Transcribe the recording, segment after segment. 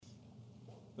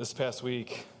This past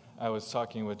week, I was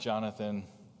talking with Jonathan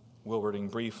Wilwarding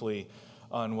briefly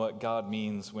on what God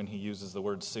means when he uses the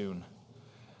word soon.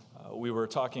 We were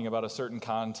talking about a certain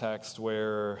context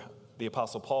where the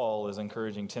Apostle Paul is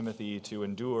encouraging Timothy to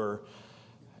endure,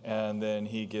 and then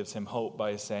he gives him hope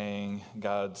by saying,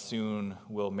 God soon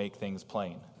will make things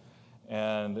plain.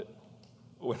 And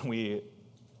when we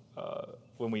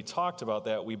talked about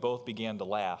that, we both began to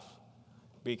laugh,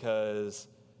 because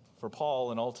for Paul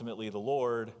and ultimately the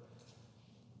Lord,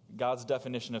 God's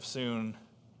definition of soon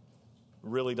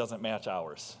really doesn't match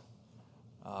ours.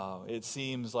 It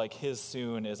seems like his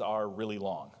soon is our really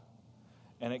long.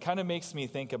 And it kind of makes me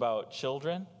think about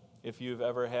children. If you've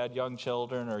ever had young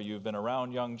children or you've been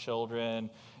around young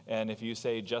children, and if you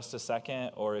say just a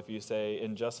second, or if you say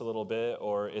in just a little bit,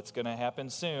 or it's going to happen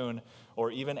soon,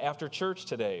 or even after church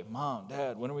today, Mom,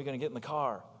 Dad, when are we going to get in the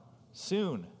car?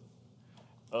 Soon.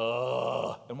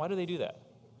 And why do they do that?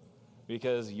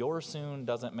 Because your soon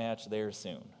doesn't match their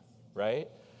soon, right?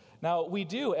 Now, we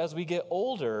do, as we get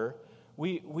older,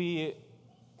 we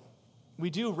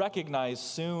do recognize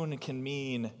soon can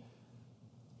mean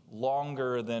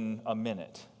longer than a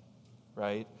minute,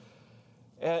 right?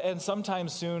 And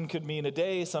sometimes soon could mean a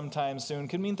day, sometimes soon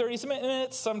could mean 30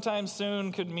 minutes, sometimes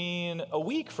soon could mean a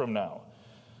week from now.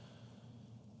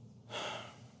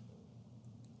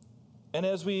 And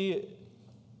as we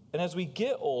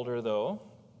get older, though,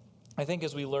 I think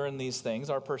as we learn these things,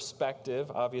 our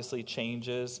perspective obviously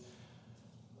changes,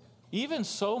 even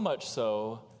so much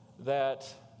so that,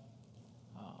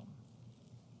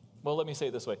 well, let me say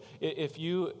it this way. If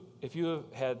you have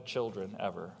had children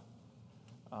ever,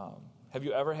 have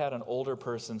you ever had an older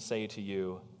person say to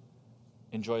you,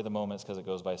 enjoy the moments because it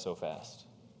goes by so fast?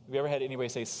 Have you ever had anybody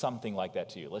say something like that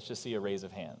to you? Let's just see a raise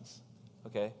of hands,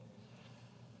 okay?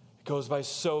 It goes by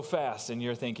so fast, and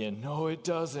you're thinking, no, it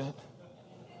doesn't.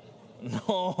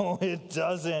 No, it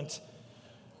doesn't.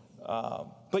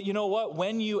 But you know what?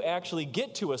 When you actually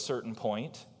get to a certain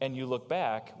point and you look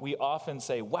back, we often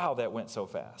say, wow, that went so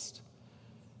fast.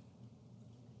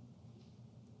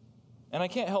 And I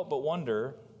can't help but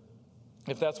wonder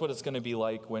if that's what it's going to be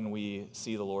like when we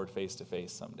see the Lord face to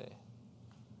face someday.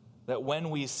 That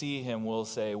when we see him, we'll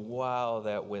say, wow,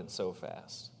 that went so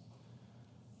fast.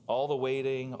 All the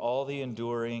waiting, all the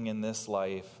enduring in this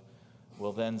life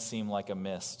will then seem like a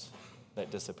mist that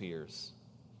disappears.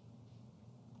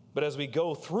 But as we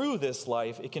go through this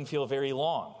life, it can feel very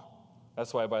long.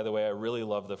 That's why, by the way, I really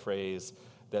love the phrase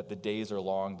that the days are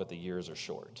long, but the years are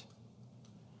short.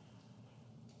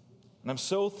 And I'm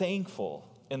so thankful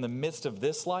in the midst of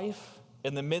this life,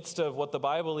 in the midst of what the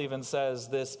Bible even says,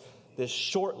 this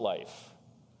short life,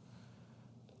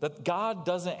 that God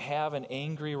doesn't have an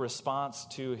angry response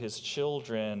to his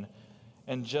children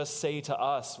and just say to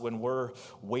us when we're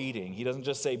waiting. He doesn't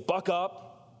just say, buck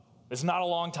up. It's not a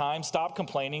long time. Stop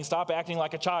complaining. Stop acting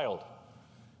like a child.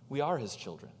 We are his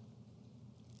children.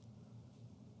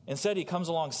 Instead, he comes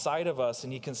alongside of us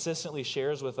and he consistently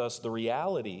shares with us the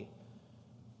reality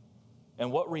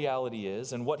and what reality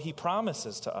is and what he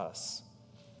promises to us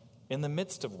in the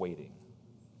midst of waiting.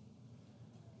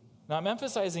 Now, I'm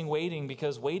emphasizing waiting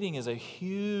because waiting is a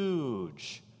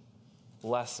huge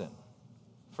lesson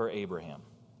for Abraham.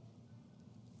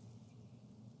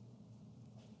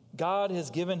 God has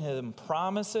given him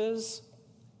promises,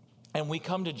 and we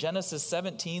come to Genesis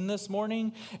 17 this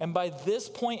morning, and by this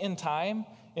point in time,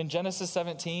 in Genesis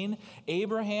 17,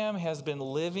 Abraham has been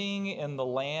living in the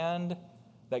land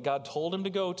that God told him to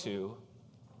go to.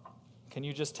 Can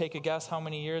you just take a guess how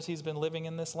many years he's been living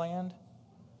in this land?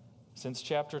 Since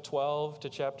chapter 12 to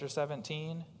chapter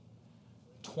 17,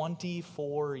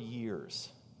 24 years.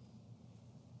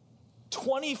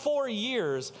 24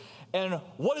 years, and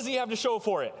what does he have to show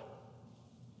for it?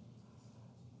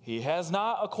 He has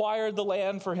not acquired the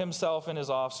land for himself and his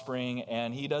offspring,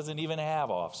 and he doesn't even have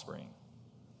offspring.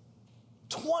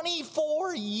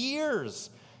 24 years,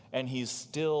 and he's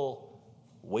still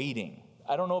waiting.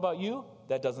 I don't know about you,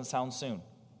 that doesn't sound soon.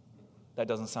 That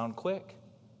doesn't sound quick.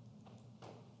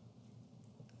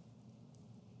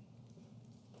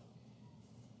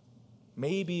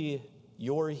 Maybe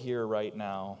you're here right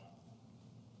now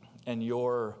and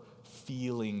you're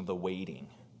feeling the waiting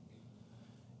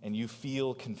and you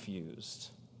feel confused.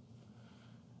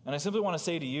 And I simply want to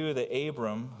say to you that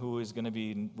Abram, who is going to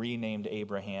be renamed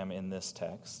Abraham in this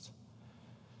text,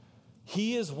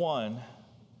 he is one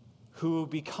who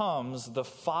becomes the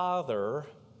father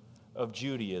of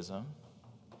Judaism.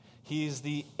 He's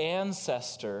the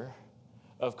ancestor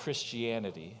of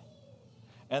Christianity.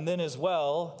 And then as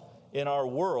well, in our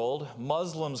world,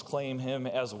 Muslims claim him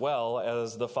as well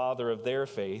as the father of their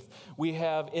faith. We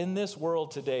have in this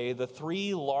world today the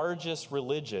three largest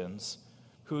religions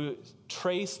who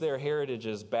trace their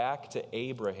heritages back to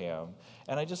Abraham.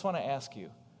 And I just want to ask you,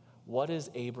 what is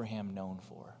Abraham known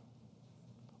for?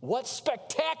 What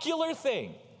spectacular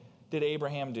thing did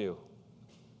Abraham do?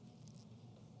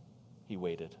 He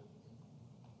waited.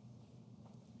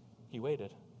 He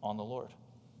waited on the Lord.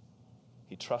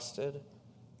 He trusted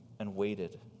and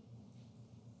waited.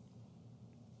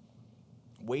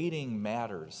 Waiting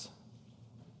matters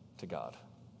to God.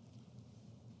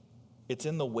 It's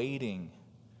in the waiting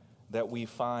that we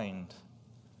find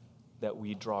that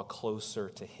we draw closer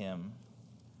to him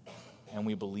and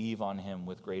we believe on him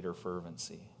with greater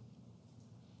fervency.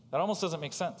 That almost doesn't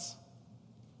make sense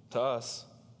to us,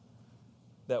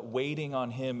 that waiting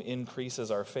on him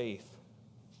increases our faith.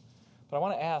 But I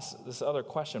want to ask this other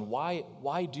question. Why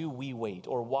do we wait?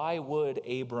 Or why would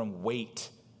Abram wait?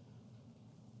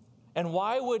 And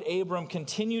why would Abram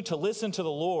continue to listen to the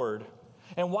Lord?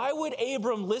 And why would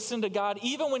Abram listen to God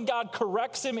even when God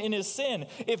corrects him in his sin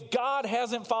if God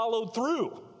hasn't followed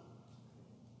through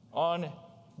on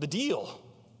the deal?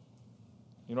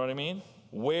 You know what I mean?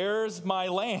 Where's my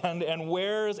land and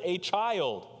where's a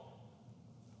child?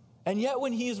 And yet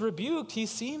when he's rebuked, he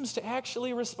seems to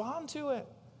actually respond to it.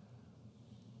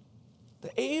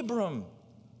 The Abram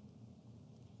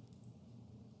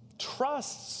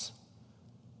trusts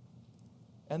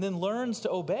and then learns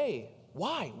to obey.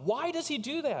 Why? Why does he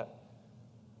do that?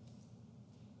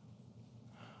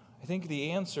 I think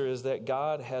the answer is that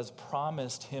God has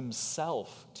promised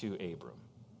himself to Abram.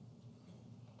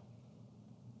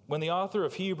 When the author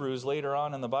of Hebrews later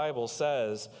on in the Bible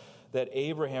says that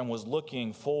Abraham was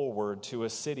looking forward to a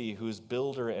city whose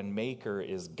builder and maker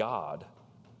is God,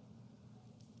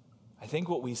 I think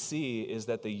what we see is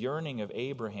that the yearning of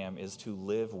Abraham is to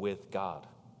live with God.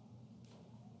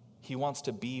 He wants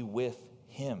to be with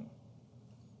him.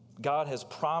 God has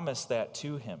promised that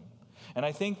to him. And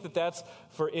I think that that's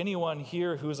for anyone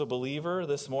here who's a believer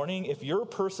this morning. If you're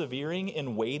persevering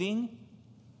in waiting,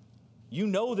 you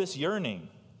know this yearning.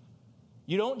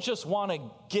 You don't just want to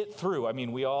get through. I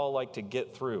mean, we all like to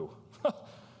get through.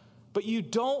 But you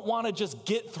don't want to just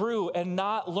get through and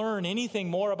not learn anything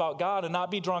more about God and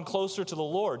not be drawn closer to the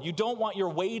Lord. You don't want your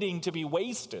waiting to be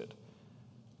wasted.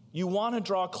 You want to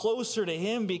draw closer to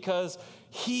him because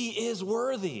he is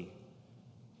worthy.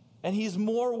 And he's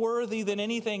more worthy than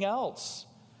anything else.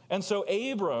 And so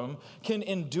Abram can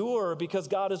endure because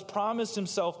God has promised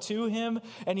himself to him,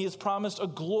 and he has promised a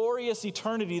glorious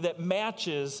eternity that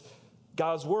matches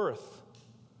God's worth.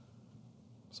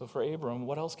 So for Abram,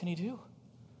 what else can he do?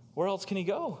 Where else can he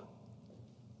go?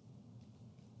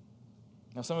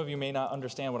 Now, some of you may not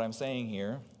understand what I'm saying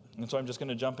here, and so I'm just going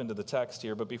to jump into the text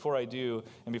here. But before I do,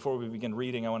 and before we begin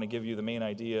reading, I want to give you the main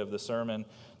idea of the sermon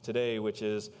today, which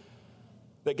is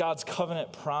that God's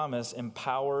covenant promise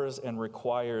empowers and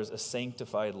requires a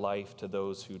sanctified life to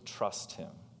those who trust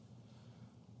him.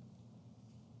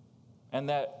 And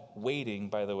that waiting,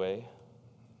 by the way,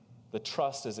 the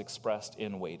trust is expressed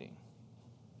in waiting.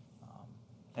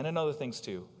 And in other things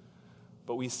too.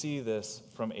 But we see this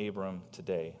from Abram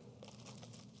today,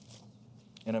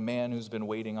 in a man who's been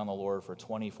waiting on the Lord for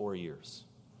 24 years.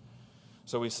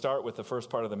 So we start with the first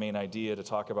part of the main idea to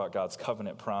talk about God's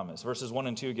covenant promise. Verses 1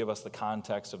 and 2 give us the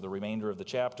context of the remainder of the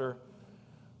chapter.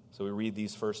 So we read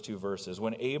these first two verses.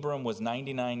 When Abram was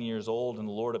 99 years old, and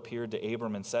the Lord appeared to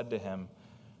Abram and said to him,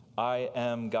 I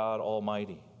am God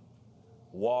Almighty.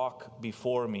 Walk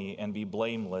before me and be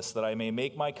blameless, that I may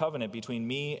make my covenant between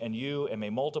me and you and may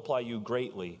multiply you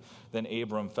greatly. Then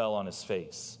Abram fell on his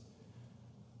face.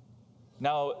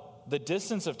 Now, the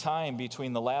distance of time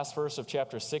between the last verse of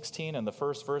chapter 16 and the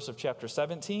first verse of chapter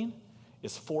 17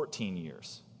 is 14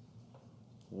 years.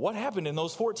 What happened in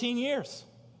those 14 years?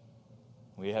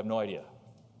 We have no idea.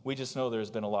 We just know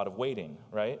there's been a lot of waiting,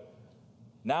 right?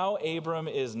 Now Abram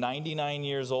is 99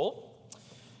 years old.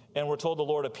 And we're told the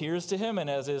Lord appears to him, and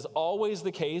as is always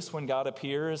the case when God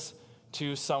appears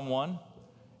to someone,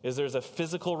 is there's a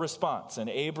physical response. And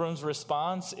Abram's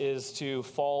response is to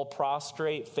fall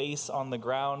prostrate, face on the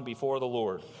ground before the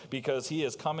Lord, because he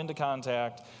has come into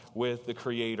contact with the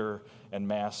Creator and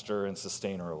Master and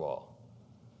Sustainer of all.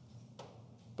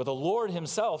 But the Lord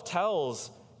himself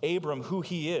tells Abram who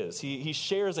he is. He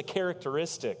shares a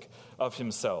characteristic of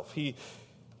himself. He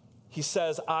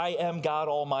says, I am God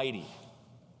Almighty.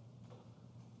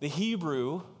 The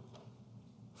Hebrew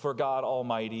for God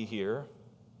Almighty here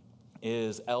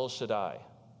is El Shaddai.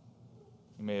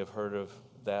 You may have heard of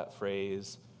that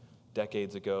phrase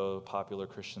decades ago, popular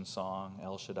Christian song,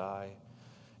 El Shaddai.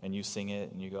 and you sing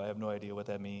it, and you go, I have no idea what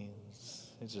that means.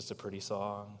 It's just a pretty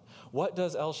song. What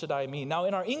does El Shaddai mean? Now,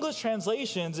 in our English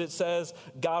translations, it says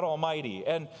God Almighty.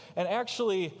 And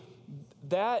actually,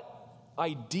 that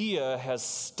idea has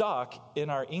stuck in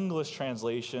our English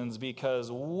translations because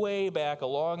way back a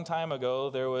long time ago,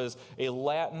 there was a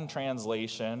Latin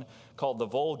translation called the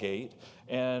Vulgate,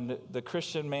 and the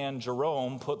Christian man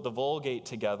Jerome put the Vulgate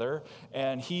together,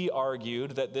 and he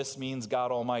argued that this means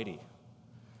God Almighty.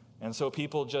 And so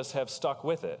people just have stuck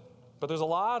with it. But there's a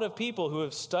lot of people who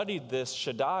have studied this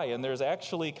Shaddai, and there's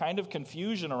actually kind of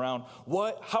confusion around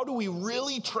how do we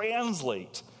really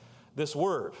translate this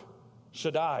word,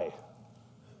 Shaddai?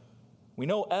 We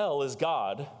know El is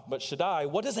God, but Shaddai,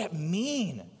 what does that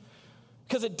mean?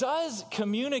 Because it does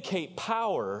communicate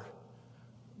power,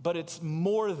 but it's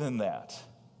more than that.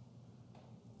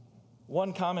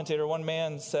 One commentator, one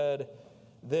man said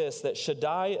this, that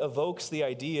Shaddai evokes the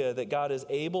idea that God is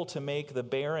able to make the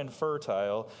barren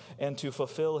fertile and to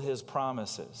fulfill his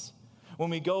promises. When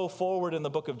we go forward in the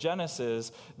book of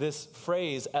Genesis, this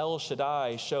phrase, El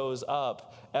Shaddai, shows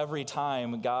up every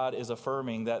time God is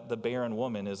affirming that the barren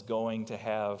woman is going to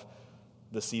have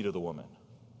the seed of the woman.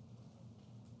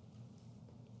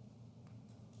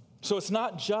 So it's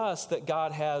not just that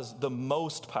God has the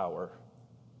most power.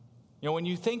 You know, when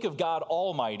you think of God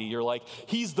Almighty, you're like,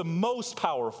 he's the most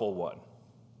powerful one.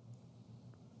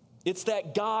 It's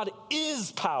that God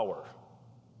is power.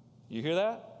 You hear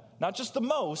that? Not just the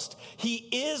most, he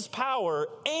is power,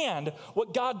 and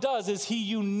what God does is he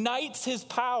unites his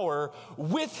power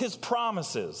with his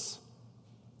promises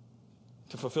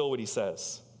to fulfill what he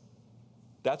says.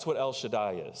 That's what El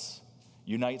Shaddai is.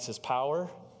 Unites his power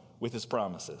with his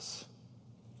promises.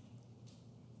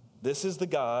 This is the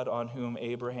God on whom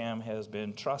Abraham has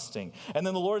been trusting. And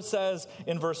then the Lord says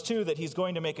in verse 2 that he's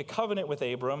going to make a covenant with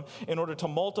Abram in order to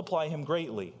multiply him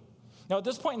greatly. Now, at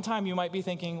this point in time, you might be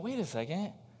thinking, wait a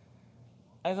second.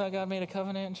 I thought God made a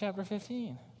covenant in chapter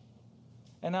 15.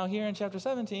 And now here in chapter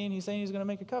 17, he's saying he's going to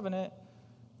make a covenant.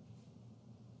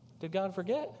 Did God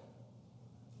forget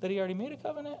that he already made a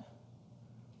covenant?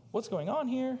 What's going on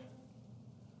here?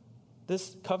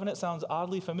 This covenant sounds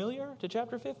oddly familiar to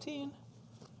chapter 15.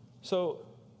 So,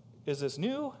 is this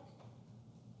new?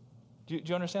 Do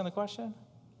you understand the question?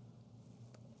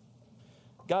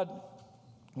 God,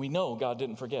 we know God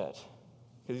didn't forget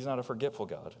because he's not a forgetful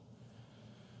God.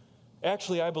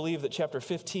 Actually, I believe that chapter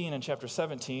 15 and chapter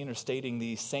 17 are stating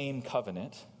the same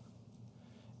covenant.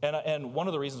 And one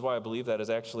of the reasons why I believe that is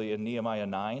actually in Nehemiah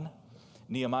 9.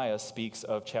 Nehemiah speaks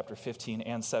of chapter 15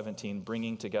 and 17,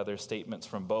 bringing together statements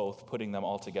from both, putting them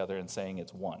all together and saying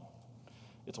it's one.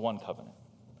 It's one covenant.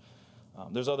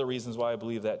 There's other reasons why I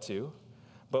believe that too.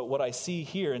 But what I see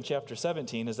here in chapter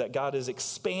 17 is that God is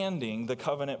expanding the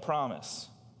covenant promise.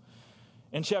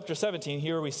 In chapter 17,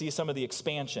 here we see some of the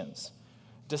expansions.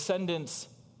 Descendants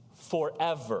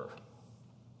forever.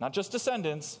 Not just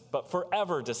descendants, but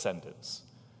forever descendants.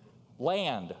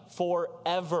 Land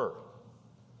forever.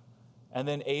 And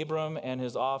then Abram and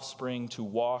his offspring to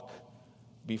walk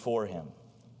before him.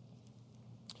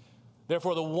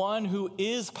 Therefore, the one who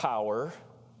is power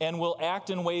and will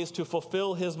act in ways to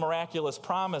fulfill his miraculous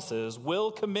promises will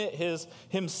commit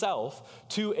himself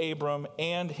to Abram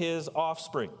and his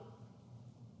offspring.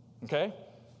 Okay?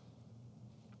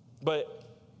 But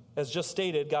as just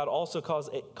stated, God also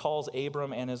calls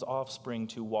Abram and his offspring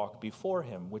to walk before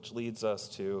him, which leads us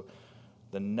to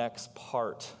the next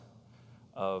part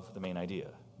of the main idea.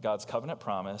 God's covenant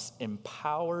promise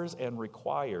empowers and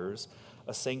requires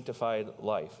a sanctified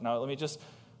life. Now, let me just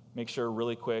make sure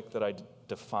really quick that I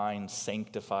define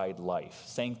sanctified life.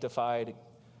 Sanctified,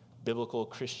 biblical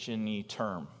Christian-y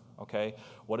term, okay?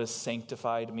 What does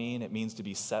sanctified mean? It means to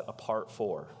be set apart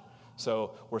for.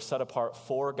 So we're set apart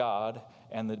for God,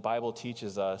 and the Bible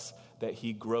teaches us that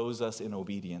he grows us in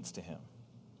obedience to him.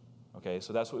 Okay,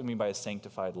 so that's what we mean by a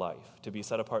sanctified life. To be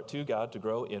set apart to God, to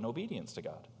grow in obedience to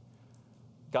God.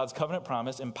 God's covenant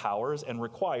promise empowers and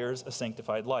requires a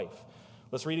sanctified life.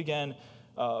 Let's read again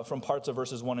from parts of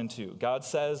verses 1 and 2. God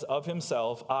says of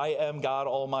himself, I am God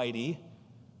Almighty.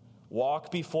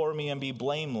 Walk before me and be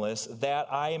blameless,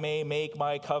 that I may make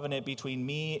my covenant between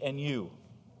me and you.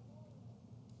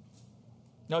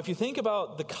 Now, if you think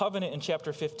about the covenant in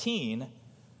chapter 15,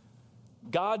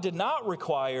 God did not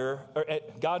require, or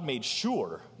God made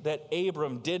sure that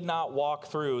Abram did not walk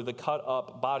through the cut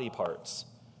up body parts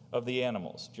of the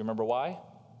animals. Do you remember why?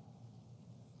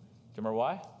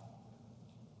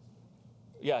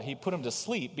 Yeah, he put him to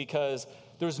sleep because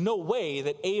there's no way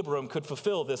that Abram could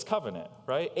fulfill this covenant,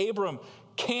 right? Abram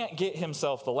can't get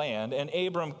himself the land, and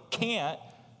Abram can't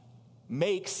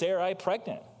make Sarai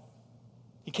pregnant.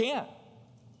 He can't.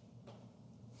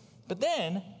 But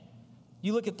then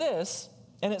you look at this,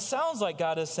 and it sounds like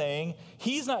God is saying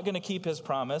he's not going to keep his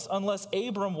promise unless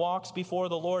Abram walks before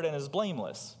the Lord and is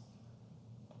blameless.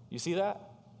 You see that?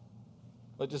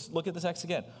 Let's just look at the text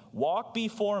again. Walk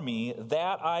before me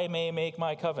that I may make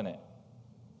my covenant.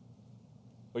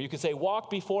 Or you could say, walk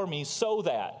before me so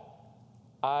that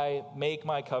I make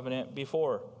my covenant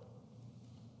before.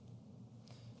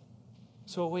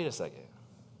 So wait a second.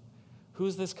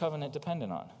 Who's this covenant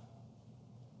dependent on?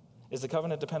 Is the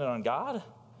covenant dependent on God?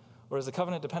 Or is the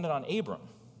covenant dependent on Abram?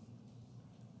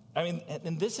 I mean,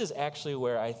 and this is actually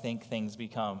where I think things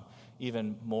become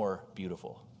even more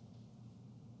beautiful.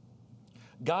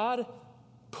 God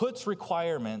puts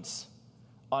requirements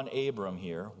on Abram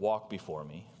here, walk before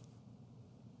me.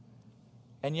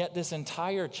 And yet this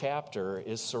entire chapter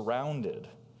is surrounded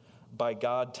by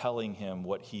God telling him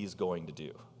what he's going to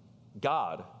do.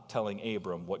 God telling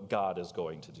Abram what God is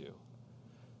going to do.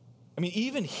 I mean,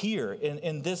 even here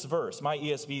in this verse, my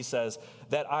ESV says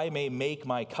that I may make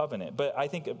my covenant. But I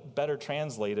think better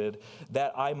translated,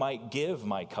 that I might give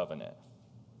my covenant.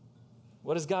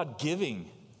 What is God giving?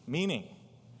 Meaning,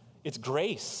 it's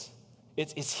grace.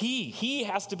 It's he. He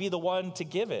has to be the one to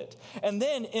give it. And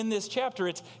then in this chapter,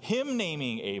 it's him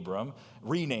naming Abram,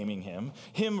 renaming him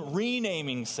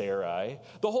renaming Sarai.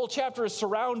 The whole chapter is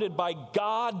surrounded by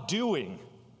God doing.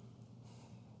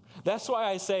 That's why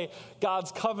I say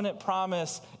God's covenant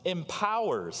promise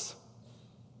empowers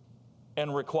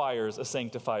and requires a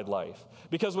sanctified life.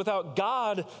 Because without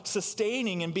God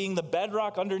sustaining and being the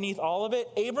bedrock underneath all of it,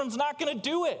 Abram's not going to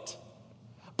do it.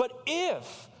 But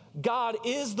if God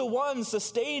is the one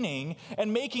sustaining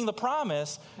and making the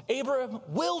promise, Abram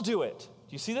will do it. Do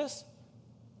you see this?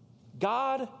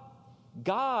 God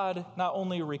not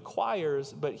only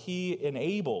requires, but he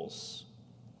enables.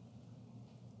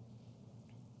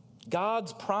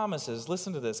 God's promises,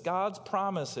 listen to this, God's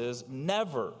promises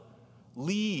never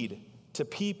lead to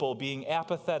people being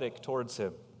apathetic towards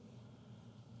him.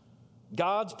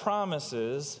 God's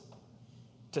promises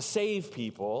to save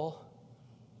people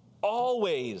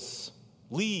always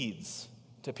leads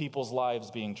to people's lives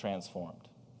being transformed.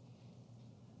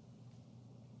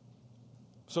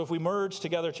 So if we merge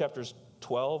together chapters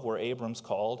 12, where Abram's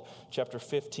called, chapter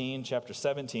 15, chapter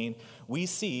 17, we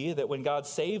see that when God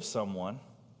saves someone,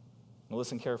 now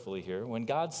listen carefully here, when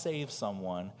God saves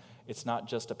someone, it's not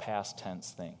just a past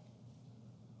tense thing.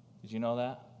 Did you know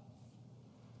that?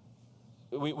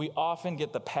 We often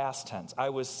get the past tense. I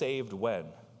was saved when.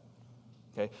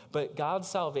 Okay? But God's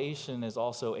salvation is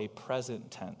also a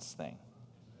present tense thing.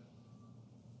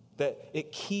 That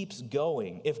it keeps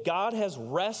going. If God has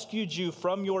rescued you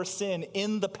from your sin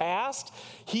in the past,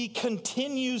 he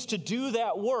continues to do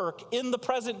that work in the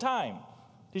present time.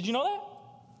 Did you know that?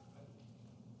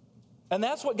 And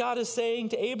that's what God is saying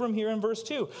to Abram here in verse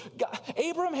 2.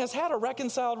 Abram has had a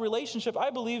reconciled relationship, I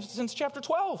believe, since chapter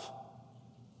 12.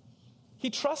 He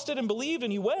trusted and believed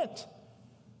and he went.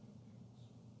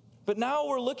 But now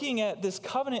we're looking at this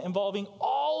covenant involving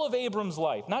all of Abram's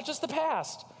life, not just the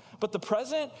past, but the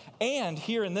present and,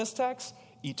 here in this text,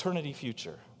 eternity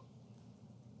future.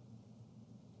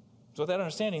 So with that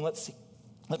understanding, let's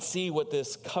see what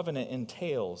this covenant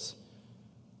entails.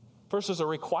 First, there's a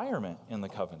requirement in the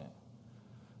covenant.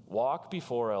 Walk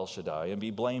before El Shaddai and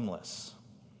be blameless.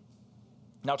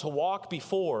 Now, to walk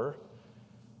before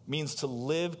means to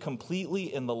live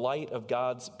completely in the light of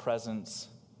God's presence,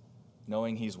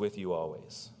 knowing he's with you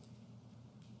always.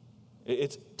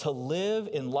 It's to live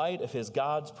in light of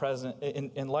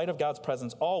God's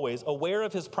presence always, aware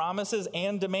of his promises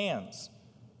and demands.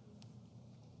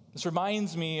 This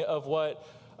reminds me of what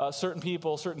certain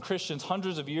people, certain Christians,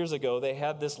 hundreds of years ago, they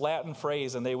had this Latin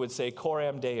phrase and they would say,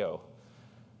 coram Deo.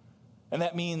 And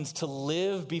that means to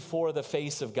live before the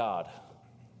face of God.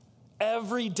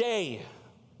 Every day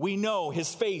we know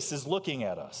his face is looking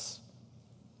at us.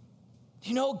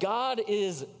 You know, God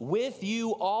is with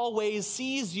you always,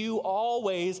 sees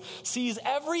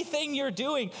everything you're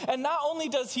doing. And not only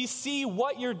does he see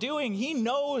what you're doing, he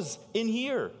knows in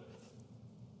here.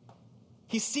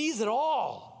 He sees it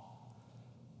all.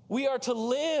 We are to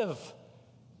live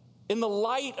in the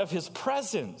light of his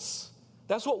presence.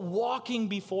 That's what walking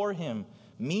before him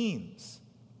means.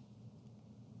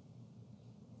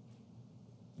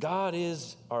 God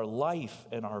is our life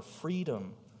and our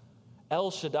freedom.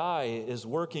 El Shaddai is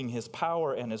working his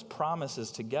power and his promises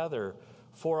together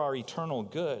for our eternal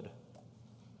good.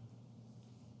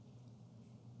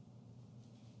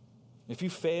 If you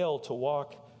fail to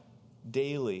walk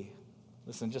daily,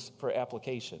 listen, just for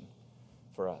application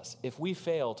for us, if we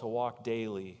fail to walk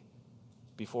daily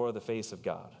before the face of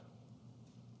God,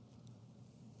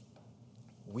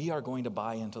 we are going to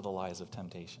buy into the lies of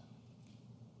temptation.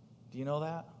 Do you know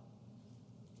that?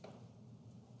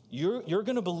 You're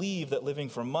going to believe that living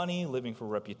for money, living for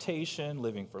reputation,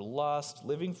 living for lust,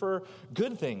 living for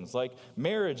good things like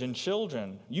marriage and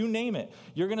children, you name it,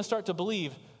 you're going to start to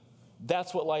believe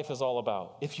that's what life is all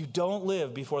about if you don't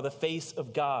live before the face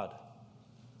of God.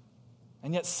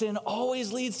 And yet sin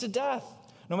always leads to death,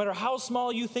 no matter how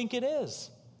small you think it is.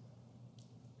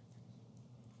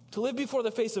 To live before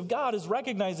the face of God is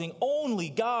recognizing only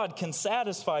God can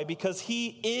satisfy because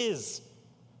he is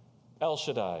El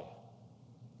Shaddai.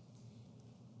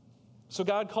 So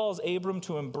God calls Abram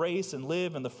to embrace and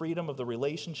live in the freedom of the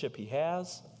relationship he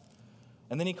has.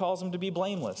 And then he calls him to be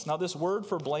blameless. Now, this word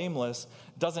for blameless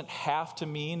doesn't have to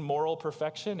mean moral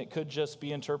perfection. It could just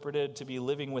be interpreted to be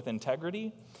living with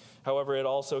integrity. However, it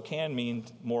also can mean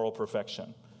moral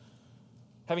perfection.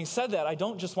 Having said that, I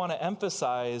don't just want to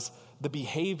emphasize the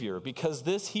behavior, because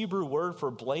this Hebrew word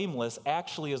for blameless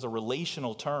actually is a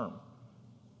relational term.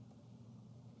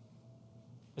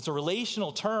 It's a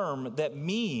relational term that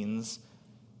means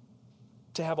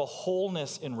to have a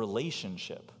wholeness in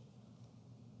relationship.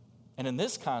 And in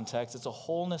this context, it's a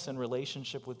wholeness in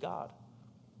relationship with God.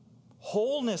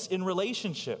 Wholeness in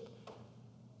relationship.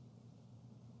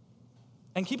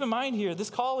 And keep in mind here,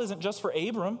 this call isn't just for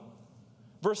Abram.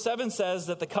 Verse 7 says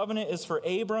that the covenant is for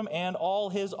Abram and all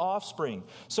his offspring.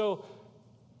 So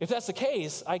if that's the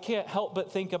case, I can't help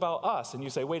but think about us. And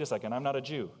you say, wait a second, I'm not a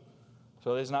Jew,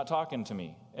 so he's not talking to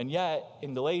me. And yet,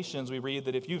 in Galatians, we read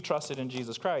that if you've trusted in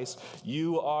Jesus Christ,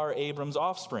 you are Abram's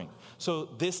offspring. So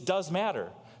this does matter,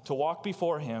 to walk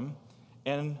before him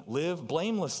and live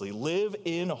blamelessly, live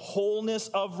in wholeness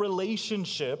of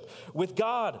relationship with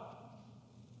God.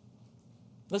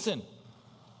 Listen,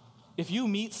 if you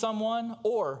meet someone,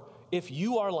 or if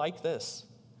you are like this,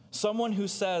 someone who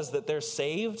says that they're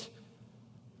saved,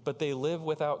 but they live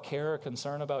without care or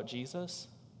concern about Jesus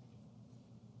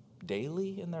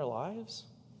daily in their lives,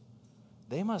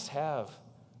 they must have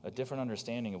a different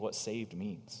understanding of what saved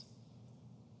means.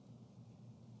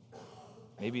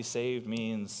 Maybe saved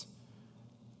means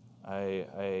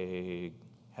I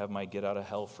have my get out of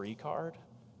hell free card.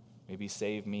 Maybe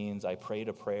saved means I prayed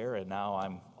a prayer and now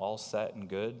I'm all set and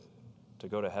good to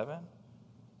go to heaven.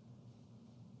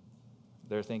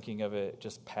 They're thinking of it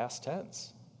just past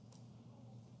tense.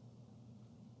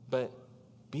 But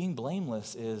being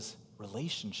blameless is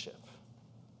relationship.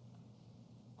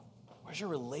 Where's your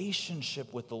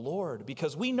relationship with the Lord?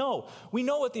 Because we know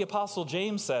what the Apostle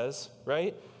James says,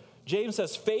 right? James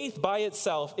says, faith by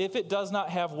itself, if it does not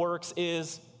have works,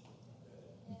 is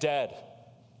dead.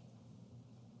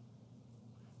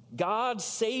 God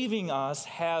saving us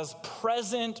has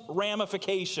present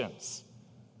ramifications.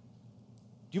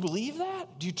 Do you believe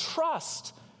that? Do you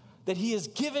trust that he has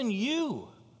given you,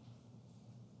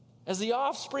 as the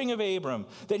offspring of Abram,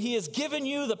 that he has given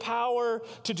you the power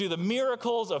to do the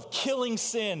miracles of killing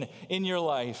sin in your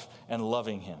life and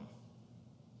loving him?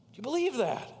 Do you believe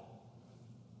that?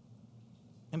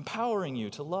 Empowering you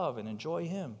to love and enjoy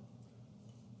him.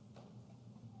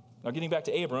 Now, getting back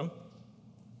to Abram,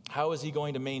 how is he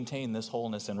going to maintain this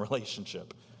wholeness in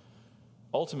relationship?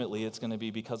 Ultimately, it's going to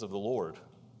be because of the Lord.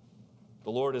 The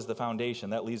Lord is the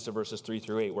foundation. That leads to verses 3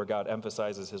 through 8, where God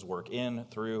emphasizes his work in,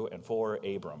 through, and for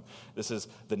Abram. This is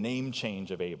the name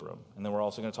change of Abram. And then we're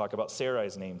also going to talk about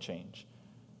Sarai's name change.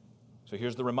 So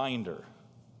here's the reminder.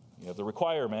 You have the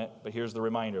requirement, but here's the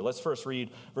reminder. Let's first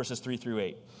read verses 3 through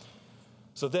 8.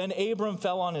 So then Abram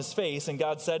fell on his face, and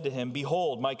God said to him,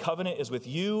 behold, my covenant is with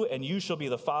you, and you shall be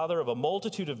the father of a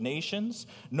multitude of nations.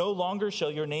 No longer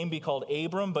shall your name be called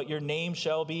Abram, but your name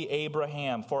shall be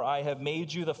Abraham, for I have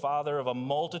made you the father of a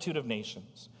multitude of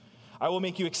nations. I will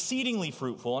make you exceedingly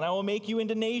fruitful, and I will make you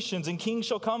into nations, and kings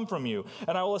shall come from you.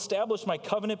 And I will establish my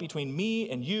covenant between me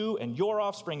and you and your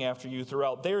offspring after you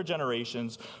throughout their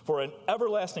generations for an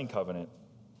everlasting covenant,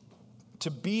 to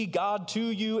be God to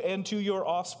you and to your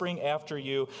offspring after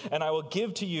you. And I will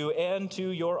give to you and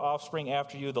to your offspring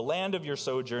after you the land of your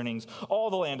sojournings, all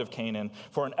the land of Canaan,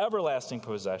 for an everlasting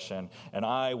possession, and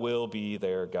I will be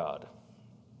their God.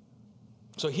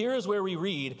 So here is where we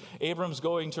read Abram's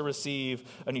going to receive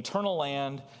an eternal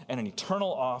land and an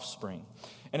eternal offspring.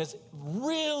 And it's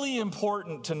really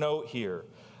important to note here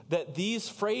that these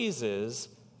phrases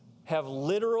have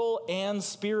literal and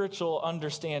spiritual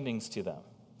understandings to them.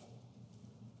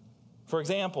 For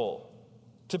example,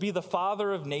 to be the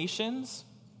father of nations,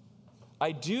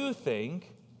 I do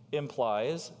think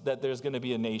implies that there's going to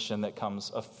be a nation that comes,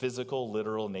 a physical,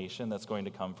 literal nation that's going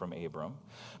to come from Abram.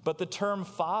 But the term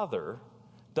father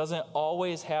doesn't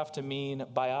always have to mean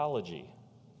biology.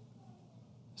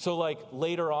 So like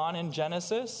later on in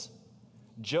Genesis,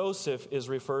 Joseph is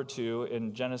referred to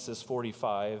in Genesis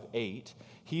 45:8.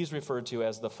 He's referred to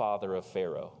as the father of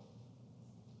Pharaoh.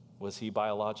 Was he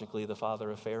biologically the father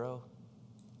of Pharaoh?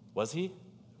 Was he?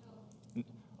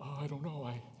 Oh, I don't know.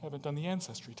 I haven't done the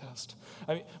ancestry test.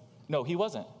 No, he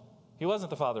wasn't. He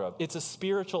wasn't the father of. It's a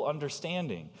spiritual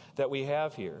understanding that we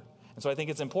have here. And so I think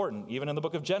it's important, even in the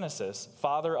book of Genesis,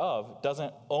 father of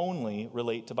doesn't only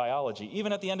relate to biology.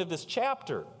 Even at the end of this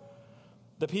chapter,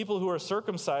 the people who are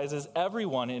circumcised is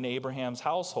everyone in Abraham's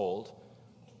household,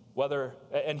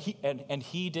 and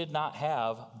he did not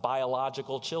have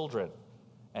biological children,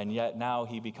 and yet now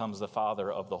he becomes the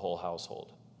father of the whole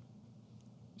household.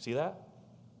 See that?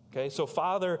 Okay, so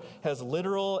father has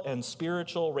literal and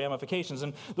spiritual ramifications.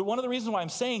 And one of the reasons why I'm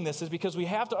saying this is because we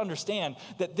have to understand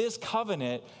that this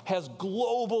covenant has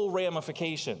global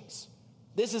ramifications.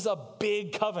 This is a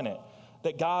big covenant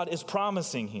that God is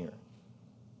promising here.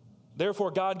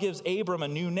 Therefore, God gives Abram a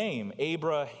new name,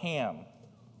 Abraham.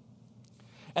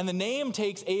 And the name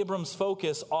takes Abram's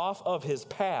focus off of his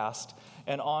past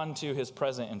and onto his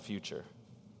present and future.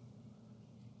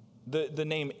 The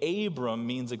name Abram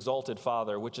means exalted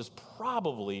father, which is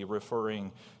probably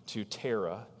referring to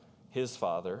Terah, his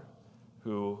father,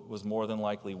 who was more than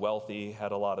likely wealthy,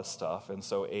 had a lot of stuff. And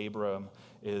so Abram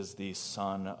is the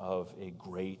son of a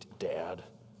great dad.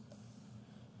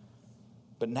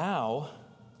 But now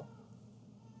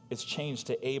it's changed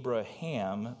to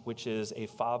Abraham, which is a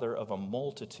father of a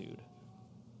multitude.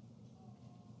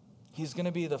 He's going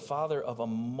to be the father of a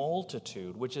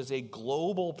multitude, which is a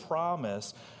global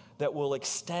promise that will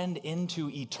extend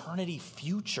into eternity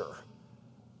future.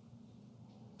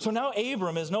 So now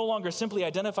Abram is no longer simply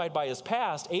identified by his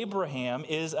past. Abraham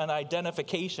is an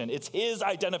identification. It's his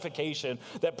identification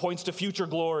that points to future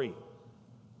glory.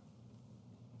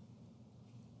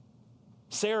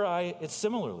 Sarai, it's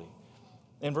similarly.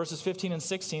 In verses 15 and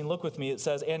 16, look with me, it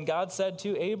says, "And God said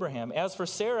to Abraham, as for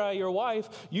Sarai, your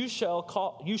wife, you shall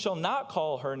not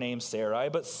call her name Sarai,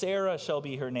 but Sarah shall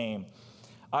be her name.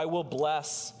 I will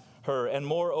bless her, and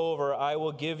moreover, I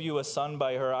will give you a son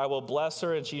by her. I will bless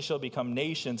her, and she shall become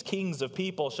nations. Kings of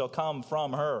people shall come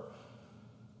from her."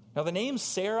 Now, the names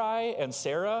Sarai and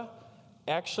Sarah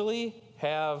actually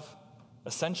have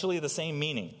essentially the same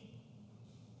meaning.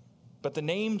 But the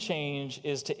name change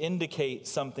is to indicate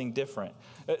something different.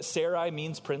 Sarai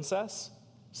means princess.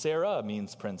 Sarah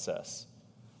means princess.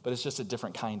 But it's just a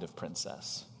different kind of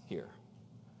princess here.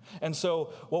 And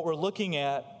so what we're looking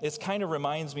at, it kind of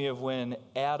reminds me of when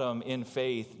Adam in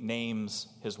faith names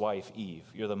his wife Eve.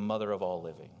 You're the mother of all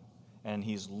living. And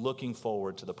he's looking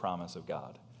forward to the promise of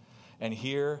God. And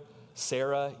here,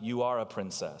 Sarah, you are a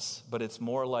princess. But it's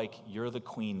more like you're the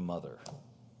queen mother.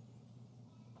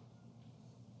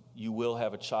 You will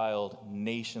have a child.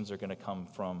 Nations are going to come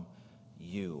from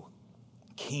you.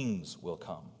 Kings will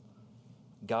come.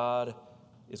 God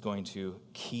is going to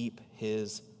keep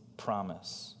his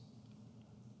promise.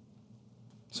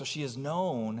 So she is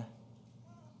known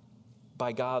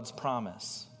by God's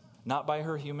promise, not by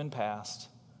her human past,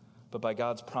 but by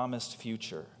God's promised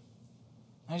future.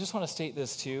 And I just want to state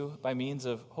this too, by means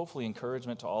of hopefully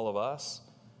encouragement to all of us.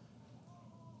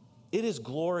 It is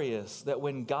glorious that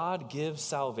when God gives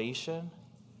salvation,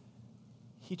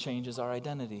 he changes our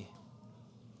identity,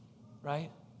 right?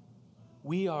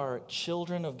 We are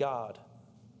children of God.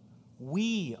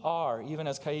 We are, even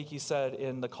as Kaiki said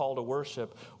in the call to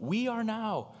worship, we are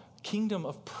now kingdom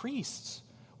of priests.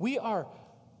 We are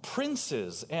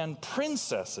princes and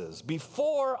princesses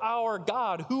before our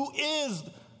God, who is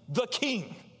the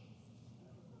King.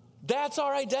 That's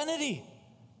our identity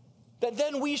that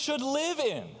then we should live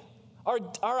in.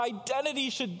 Our identity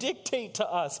should dictate to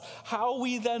us how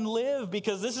we then live,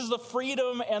 because this is the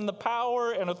freedom and the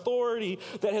power and authority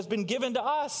that has been given to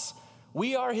us.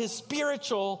 We are his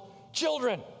spiritual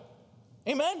children.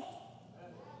 Amen?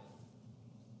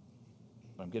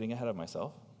 I'm getting ahead of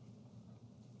myself.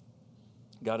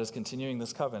 God is continuing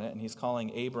this covenant, and he's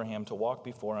calling Abraham to walk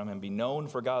before him and be known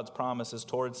for God's promises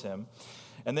towards him.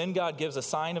 And then God gives a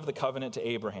sign of the covenant to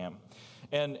Abraham.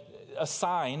 And a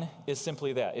sign is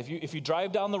simply that. If you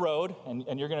drive down the road,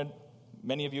 and you're going to,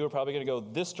 many of you are probably going to go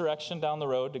this direction down the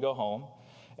road to go home,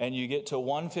 and you get to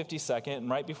 152nd, and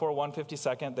right before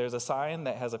 152nd, there's a sign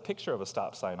that has a picture of a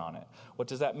stop sign on it. What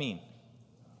does that mean?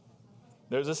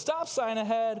 There's a stop sign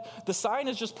ahead. The sign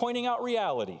is just pointing out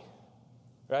reality,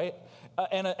 right?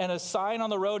 And a sign on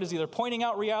the road is either pointing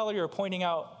out reality or pointing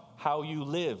out how you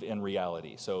live in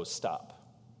reality. So stop,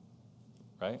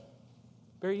 right?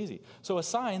 Very easy. So a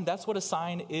sign, that's what a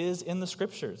sign is in the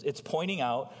scriptures. It's pointing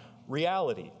out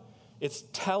reality. It's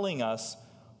telling us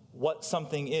what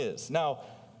something is. Now,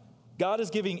 God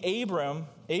is giving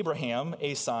Abraham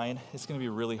a sign. It's going to be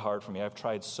really hard for me. I've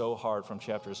tried so hard from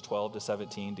chapters 12 to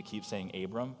 17 to keep saying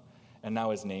Abram, and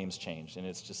now his name's changed, and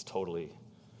it's just totally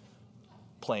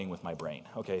playing with my brain.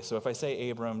 Okay, so if I say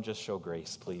Abram, just show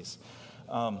grace, please.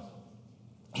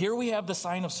 Here we have the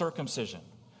sign of circumcision.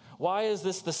 Why is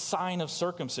this the sign of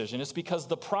circumcision? It's because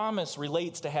the promise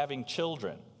relates to having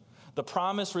children. The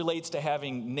promise relates to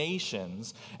having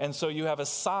nations, and so you have a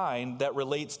sign that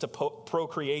relates to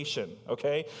procreation,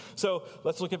 okay? So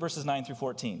let's look at verses 9 through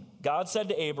 14. God said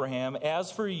to Abraham,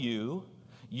 "As for you,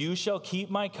 you shall keep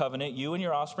my covenant, you and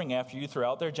your offspring after you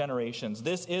throughout their generations.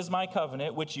 This is my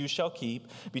covenant which you shall keep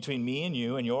between me and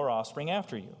you and your offspring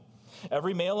after you.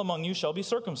 Every male among you shall be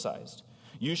circumcised.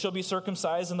 You shall be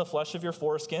circumcised in the flesh of your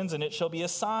foreskins, and it shall be a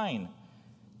sign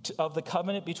of the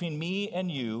covenant between me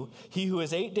and you. He who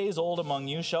is 8 days old among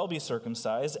you shall be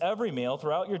circumcised, every male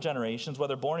throughout your generations,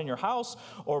 whether born in your house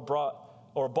or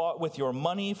bought with your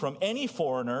money from any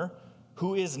foreigner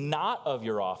who is not of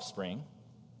your offspring,"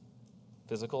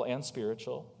 physical and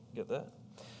spiritual, get that?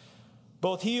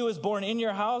 "Both he who is born in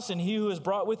your house and he who is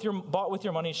bought with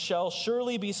your money shall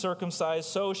surely be circumcised.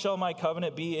 So shall my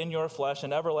covenant be in your flesh,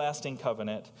 an everlasting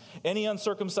covenant. Any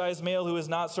uncircumcised male who is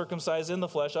not circumcised in the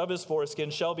flesh of his foreskin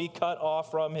shall be cut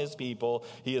off from his people.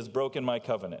 He has broken my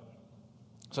covenant."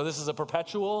 So this is a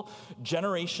perpetual,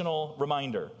 generational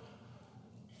reminder.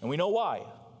 And we know why.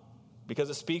 Because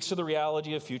it speaks to the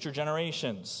reality of future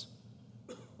generations,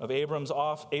 of Abraham's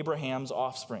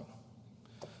offspring.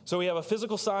 So we have a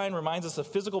physical sign, reminds us of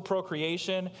physical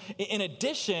procreation. In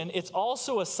addition, it's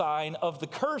also a sign of the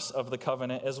curse of the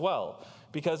covenant as well,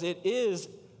 because it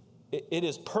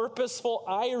is purposeful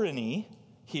irony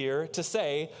here to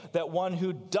say that one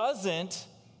who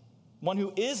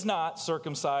is not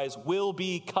circumcised will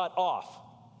be cut off.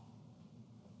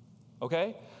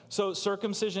 Okay? So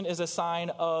circumcision is a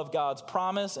sign of God's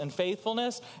promise and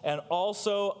faithfulness, and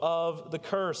also of the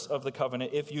curse of the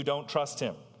covenant if you don't trust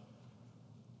him.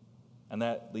 And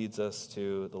that leads us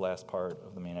to the last part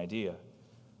of the main idea,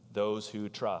 those who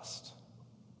trust.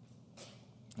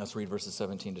 Let's read verses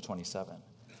 17 to 27.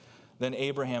 "Then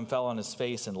Abraham fell on his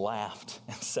face and laughed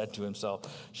and said to himself,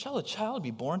 'Shall a child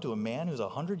be born to a man who's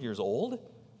 100 years old?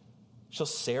 Shall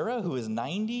Sarah, who is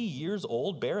 90 years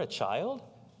old, bear a child?'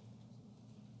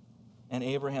 And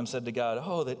Abraham said to God,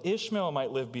 'Oh, that Ishmael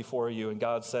might live before you.' And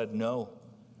God said, 'No.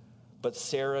 But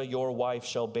Sarah, your wife,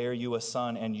 shall bear you a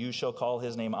son, and you shall call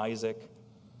his name Isaac.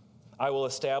 I will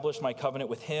establish my covenant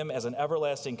with him as an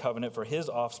everlasting covenant for his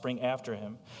offspring after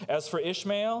him. As for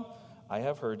Ishmael, I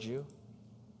have heard you.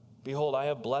 Behold, I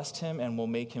have blessed him and will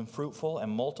make him fruitful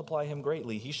and multiply him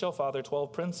greatly. He shall father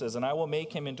 12 princes, and I will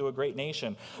make him into a great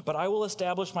nation. But I will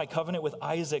establish my covenant with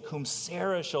Isaac, whom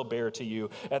Sarah shall bear to you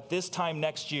at this time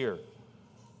next year.'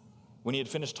 When he had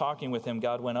finished talking with him,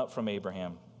 God went up from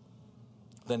Abraham.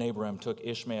 Then Abraham took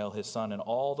Ishmael his son and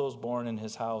all those born in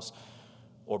his house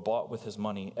or bought with his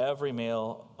money, every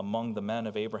male among the men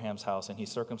of Abraham's house, and he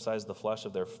circumcised the flesh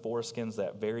of their foreskins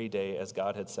that very day, as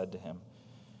God had said to him.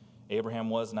 Abraham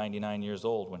was 99 years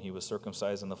old when he was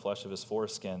circumcised in the flesh of his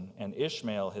foreskin, and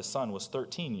Ishmael his son was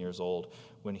 13 years old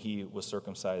when he was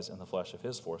circumcised in the flesh of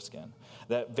his foreskin.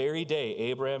 That very day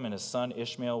Abraham and his son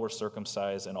Ishmael were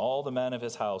circumcised, and all the men of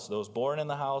his house, those born in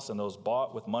the house and those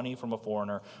bought with money from a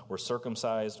foreigner, were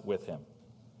circumcised with him."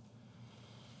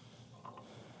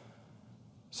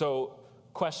 So,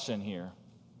 question here.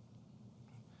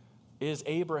 Is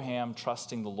Abraham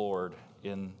trusting the Lord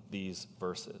in these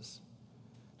verses?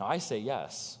 Now, I say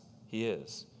yes, he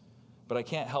is. But I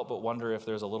can't help but wonder if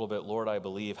there's a little bit, "Lord, I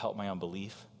believe, help my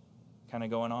unbelief," kind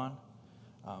of going on.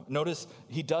 Notice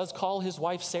he does call his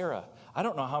wife Sarah. I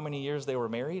don't know how many years they were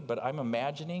married, but I'm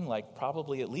imagining like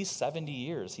probably at least 70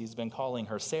 years he's been calling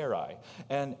her Sarai.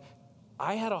 And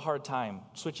I had a hard time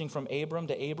switching from Abram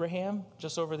to Abraham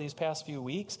just over these past few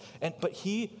weeks. But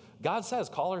God says,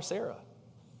 call her Sarah.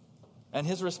 And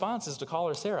his response is to call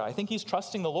her Sarah. I think he's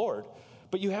trusting the Lord.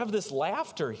 But you have this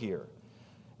laughter here.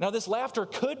 Now, this laughter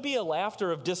could be a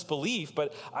laughter of disbelief,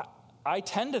 but I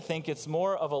tend to think it's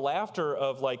more of a laughter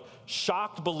of like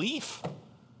shocked belief.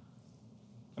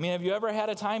 I mean, have you ever had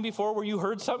a time before where you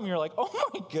heard something and you're like, oh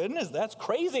my goodness, that's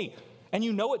crazy. And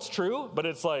you know it's true, but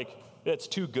it's like, it's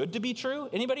too good to be true.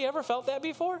 Anybody ever felt that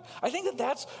before? I think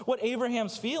that's what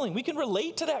Abraham's feeling. We can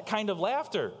relate to that kind of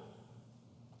laughter.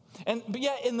 But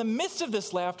yet in the midst of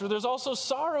this laughter, there's also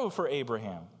sorrow for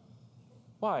Abraham.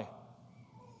 Why?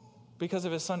 Because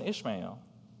of his son Ishmael.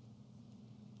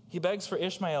 He begs for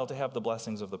Ishmael to have the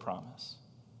blessings of the promise.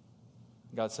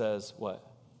 God says, what?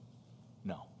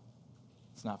 No,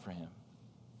 it's not for him.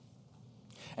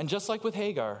 And just like with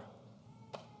Hagar,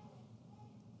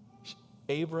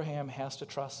 Abraham has to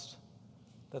trust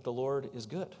that the Lord is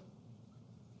good,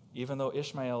 even though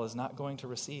Ishmael is not going to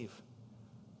receive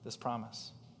this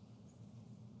promise.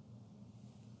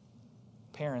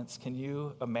 Parents, can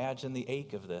you imagine the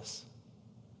ache of this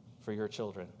for your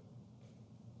children?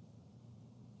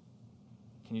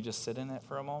 Can you just sit in it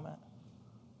for a moment?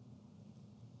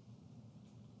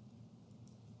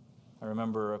 I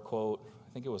remember a quote,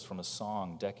 I think it was from a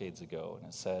song decades ago, and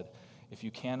it said, "If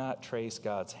you cannot trace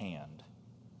God's hand,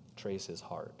 trace his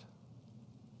heart."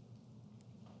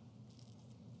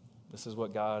 This is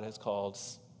what God has called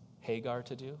Hagar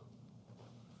to do.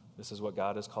 This is what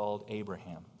God has called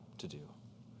Abraham to do.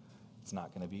 It's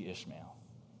not going to be Ishmael.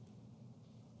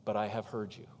 But I have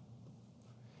heard you.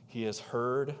 He has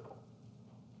heard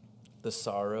the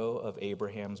sorrow of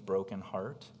Abraham's broken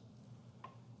heart,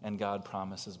 and God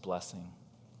promises blessing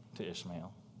to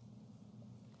Ishmael.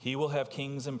 He will have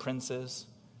kings and princes.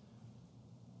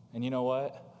 And you know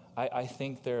what? I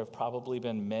think there have probably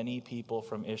been many people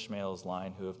from Ishmael's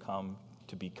line who have come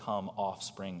to become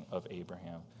offspring of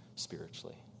Abraham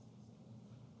spiritually.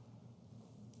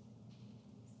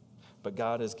 But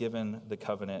God has given the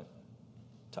covenant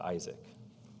to Isaac.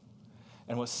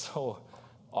 And what's so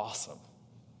awesome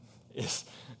is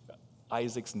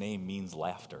Isaac's name means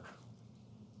laughter.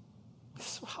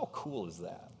 So how cool is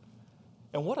that?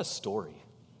 And what a story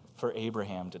for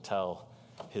Abraham to tell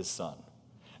his son.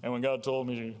 And when God told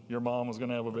me your mom was going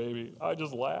to have a baby, I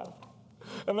just laughed.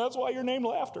 And that's why you're named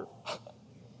Laughter.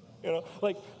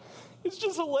 It's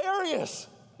just hilarious.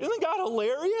 Isn't God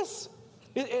hilarious?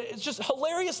 It's just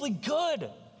hilariously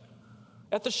good.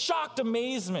 At the shocked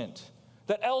amazement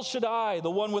that El Shaddai,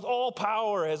 the one with all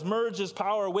power, has merged his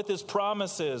power with his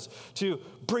promises to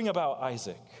bring about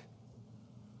Isaac.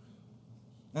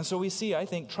 And so we see, I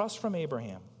think, trust from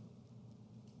Abraham.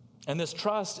 And this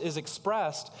trust is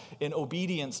expressed in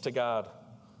obedience to God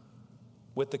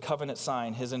with the covenant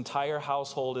sign. His entire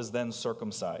household is then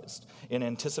circumcised in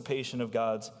anticipation of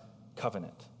God's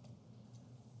covenant.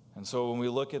 And so when we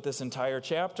look at this entire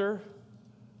chapter,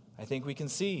 I think we can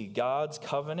see God's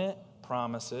covenant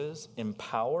promises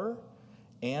empower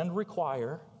and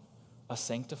require a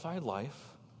sanctified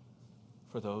life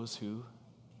for those who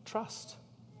trust.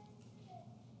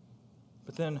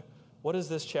 But then, what does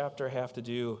this chapter have to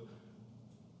do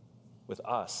with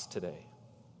us today?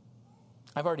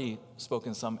 I've already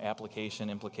spoken some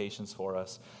implications for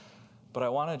us, but I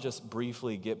want to just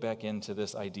briefly get back into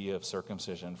this idea of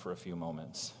circumcision for a few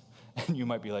moments. And you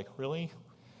might be like, really?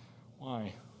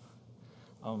 Why?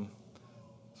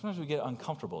 Sometimes we get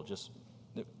uncomfortable. Just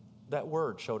that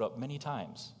word showed up many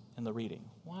times in the reading.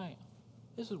 Why?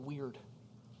 This is weird.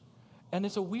 And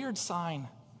it's a weird sign.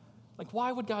 Like,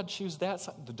 why would God choose that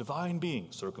sign? The divine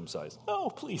being, circumcised. Oh,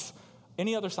 please.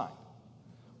 Any other sign.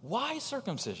 Why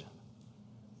circumcision?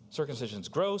 Circumcision is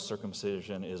gross.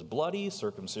 Circumcision is bloody.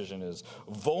 Circumcision is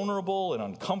vulnerable and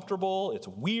uncomfortable. It's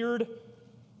weird.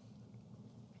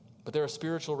 But there are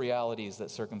spiritual realities that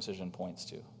circumcision points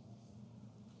to.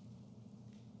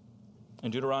 In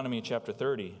Deuteronomy chapter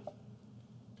 30,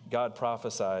 God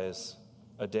prophesies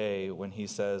a day when he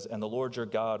says, "And the Lord your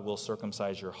God will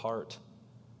circumcise your heart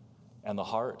and the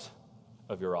heart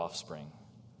of your offspring,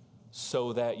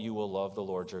 so that you will love the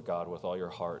Lord your God with all your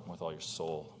heart and with all your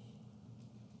soul,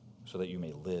 so that you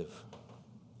may live."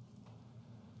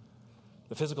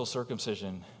 The physical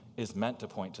circumcision is meant to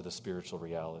point to the spiritual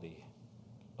reality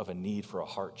of a need for a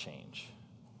heart change,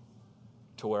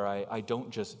 to where I don't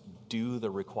just do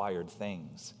the required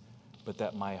things, but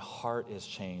that my heart is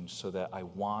changed so that I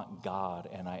want God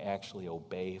and I actually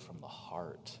obey from the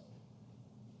heart.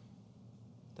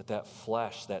 That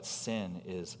flesh, that sin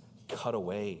is cut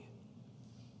away.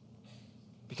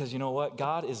 Because you know what?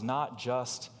 God is not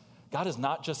just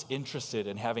interested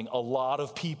in having a lot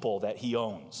of people that he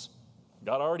owns.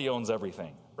 God already owns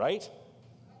everything, right?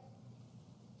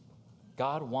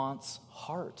 God wants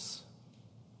hearts.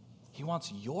 He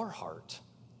wants your heart.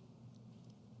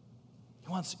 He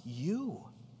wants you.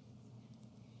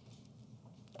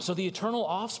 So the eternal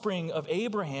offspring of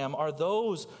Abraham are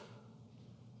those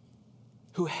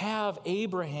who have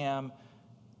Abraham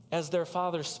as their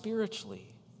father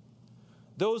spiritually.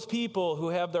 Those people who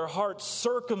have their hearts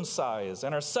circumcised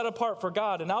and are set apart for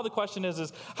God. And now the question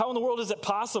is how in the world is it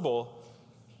possible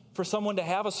for someone to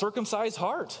have a circumcised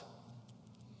heart?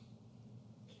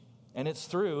 And it's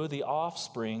through the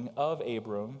offspring of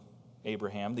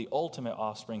Abraham, the ultimate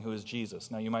offspring, who is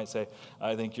Jesus. Now you might say,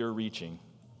 I think you're reaching.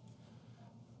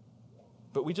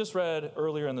 But we just read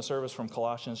earlier in the service from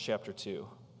Colossians chapter 2.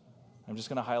 I'm just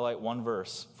going to highlight one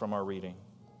verse from our reading.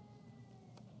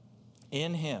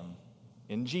 In him,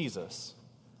 in Jesus,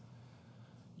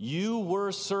 You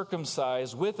were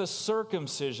circumcised with a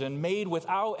circumcision made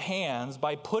without hands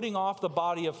by putting off the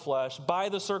body of flesh by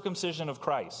the circumcision of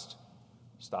Christ.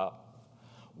 Stop.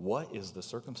 What is the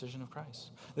circumcision of Christ?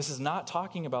 This is not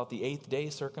talking about the 8th-day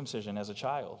circumcision as a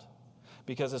child.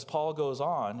 Because as Paul goes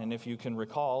on, and if you can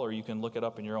recall or you can look it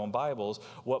up in your own Bibles,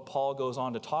 what Paul goes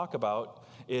on to talk about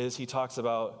is he talks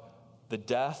about the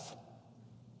death,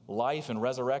 life, and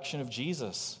resurrection of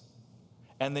Jesus.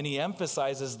 And then he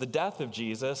emphasizes the death of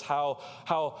Jesus,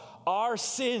 how our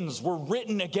sins were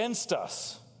written against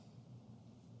us.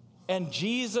 And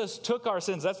Jesus took our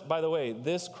sins. That's, by the way,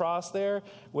 this cross there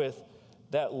with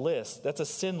that list, that's a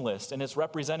sin list, and it's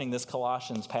representing this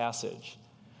Colossians passage.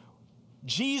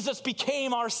 Jesus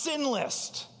became our sin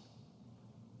list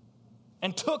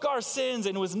and took our sins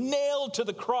and was nailed to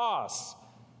the cross.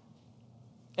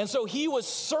 And so he was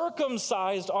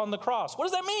circumcised on the cross. What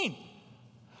does that mean?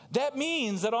 That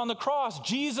means that on the cross,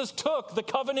 Jesus took the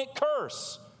covenant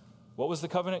curse. What was the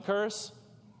covenant curse?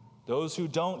 Those who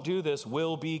don't do this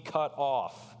will be cut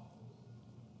off.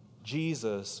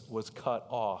 Jesus was cut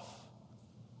off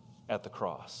at the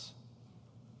cross.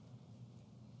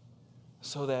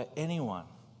 So that anyone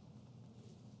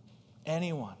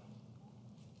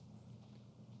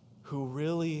who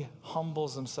really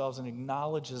humbles themselves and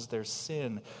acknowledges their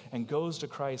sin and goes to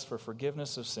Christ for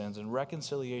forgiveness of sins and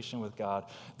reconciliation with God,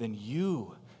 then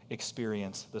you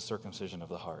experience the circumcision of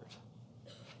the heart.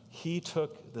 He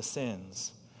took the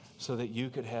sins so that you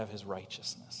could have his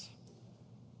righteousness.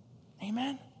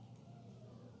 Amen?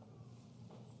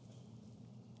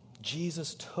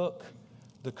 Jesus took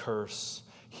the curse.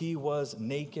 He was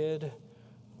naked,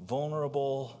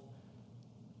 vulnerable,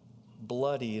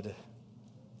 bloodied,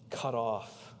 cut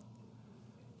off,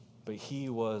 but he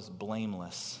was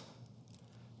blameless,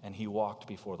 and he walked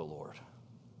before the Lord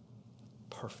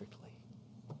perfectly.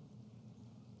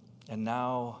 And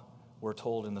now we're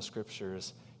told in the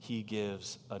scriptures he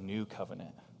gives a new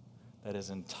covenant that is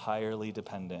entirely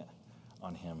dependent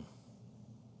on him.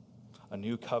 A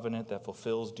new covenant that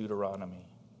fulfills Deuteronomy.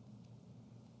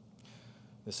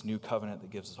 This new covenant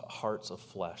that gives hearts of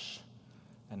flesh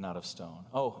and not of stone.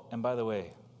 Oh, and by the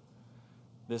way,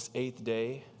 this 8th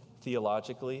day,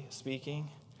 theologically speaking,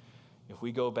 if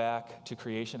we go back to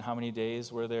creation, how many days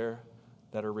were there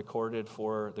that are recorded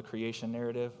for the creation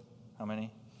narrative? How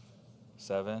many?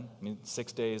 7.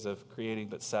 6 days of creating,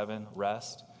 but 7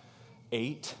 rest.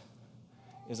 8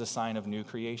 is a sign of new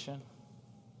creation.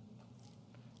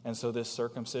 And so this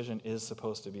circumcision is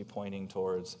supposed to be pointing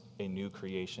towards a new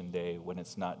creation day when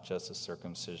it's not just a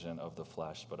circumcision of the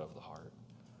flesh, but of the heart.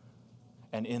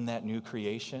 And in that new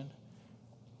creation,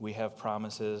 we have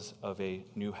promises of a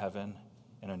new heaven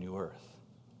and a new earth,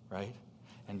 right?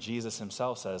 And Jesus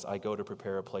himself says, I go to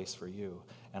prepare a place for you,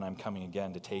 and I'm coming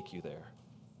again to take you there.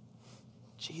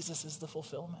 Jesus is the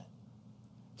fulfillment.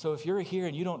 So if you're here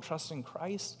and you don't trust in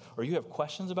Christ, or you have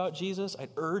questions about Jesus, I'd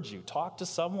urge you, talk to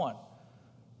someone.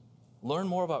 Learn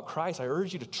more about Christ. I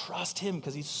urge you to trust him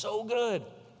because he's so good.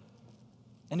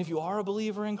 And if you are a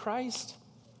believer in Christ,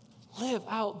 live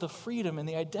out the freedom and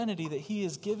the identity that he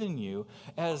has given you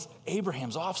as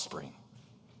Abraham's offspring,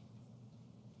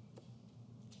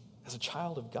 as a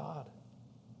child of God.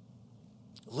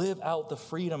 Live out the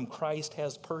freedom Christ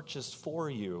has purchased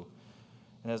for you.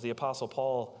 And as the Apostle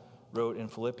Paul wrote in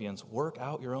Philippians, work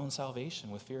out your own salvation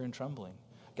with fear and trembling.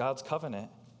 God's covenant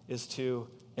is to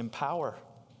empower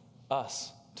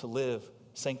us to live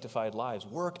sanctified lives.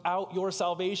 Work out your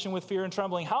salvation with fear and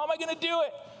trembling. How am I going to do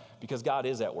it? Because God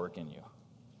is at work in you,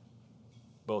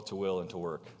 both to will and to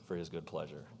work for his good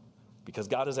pleasure. Because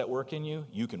God is at work in you,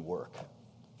 you can work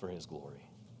for his glory.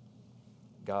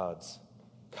 God's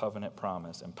covenant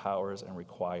promise empowers and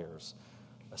requires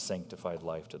a sanctified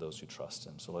life to those who trust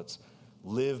him. So let's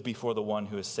live before the one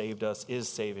who has saved us, is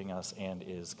saving us, and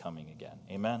is coming again.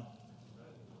 Amen?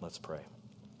 Let's pray.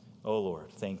 Oh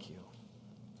Lord, thank you.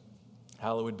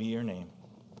 Hallowed be your name.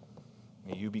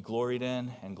 May you be gloried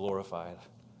in and glorified.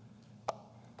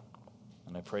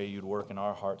 And I pray you'd work in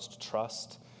our hearts to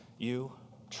trust you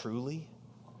truly,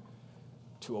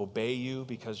 to obey you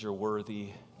because you're worthy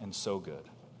and so good.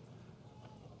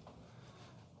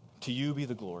 To you be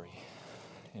the glory.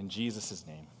 In Jesus'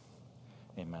 name,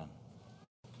 amen.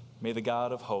 May the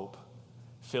God of hope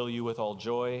fill you with all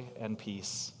joy and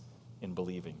peace in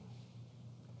believing,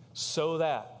 so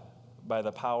that by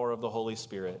the power of the Holy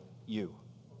Spirit, you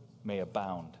may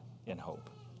abound in hope.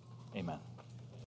 Amen.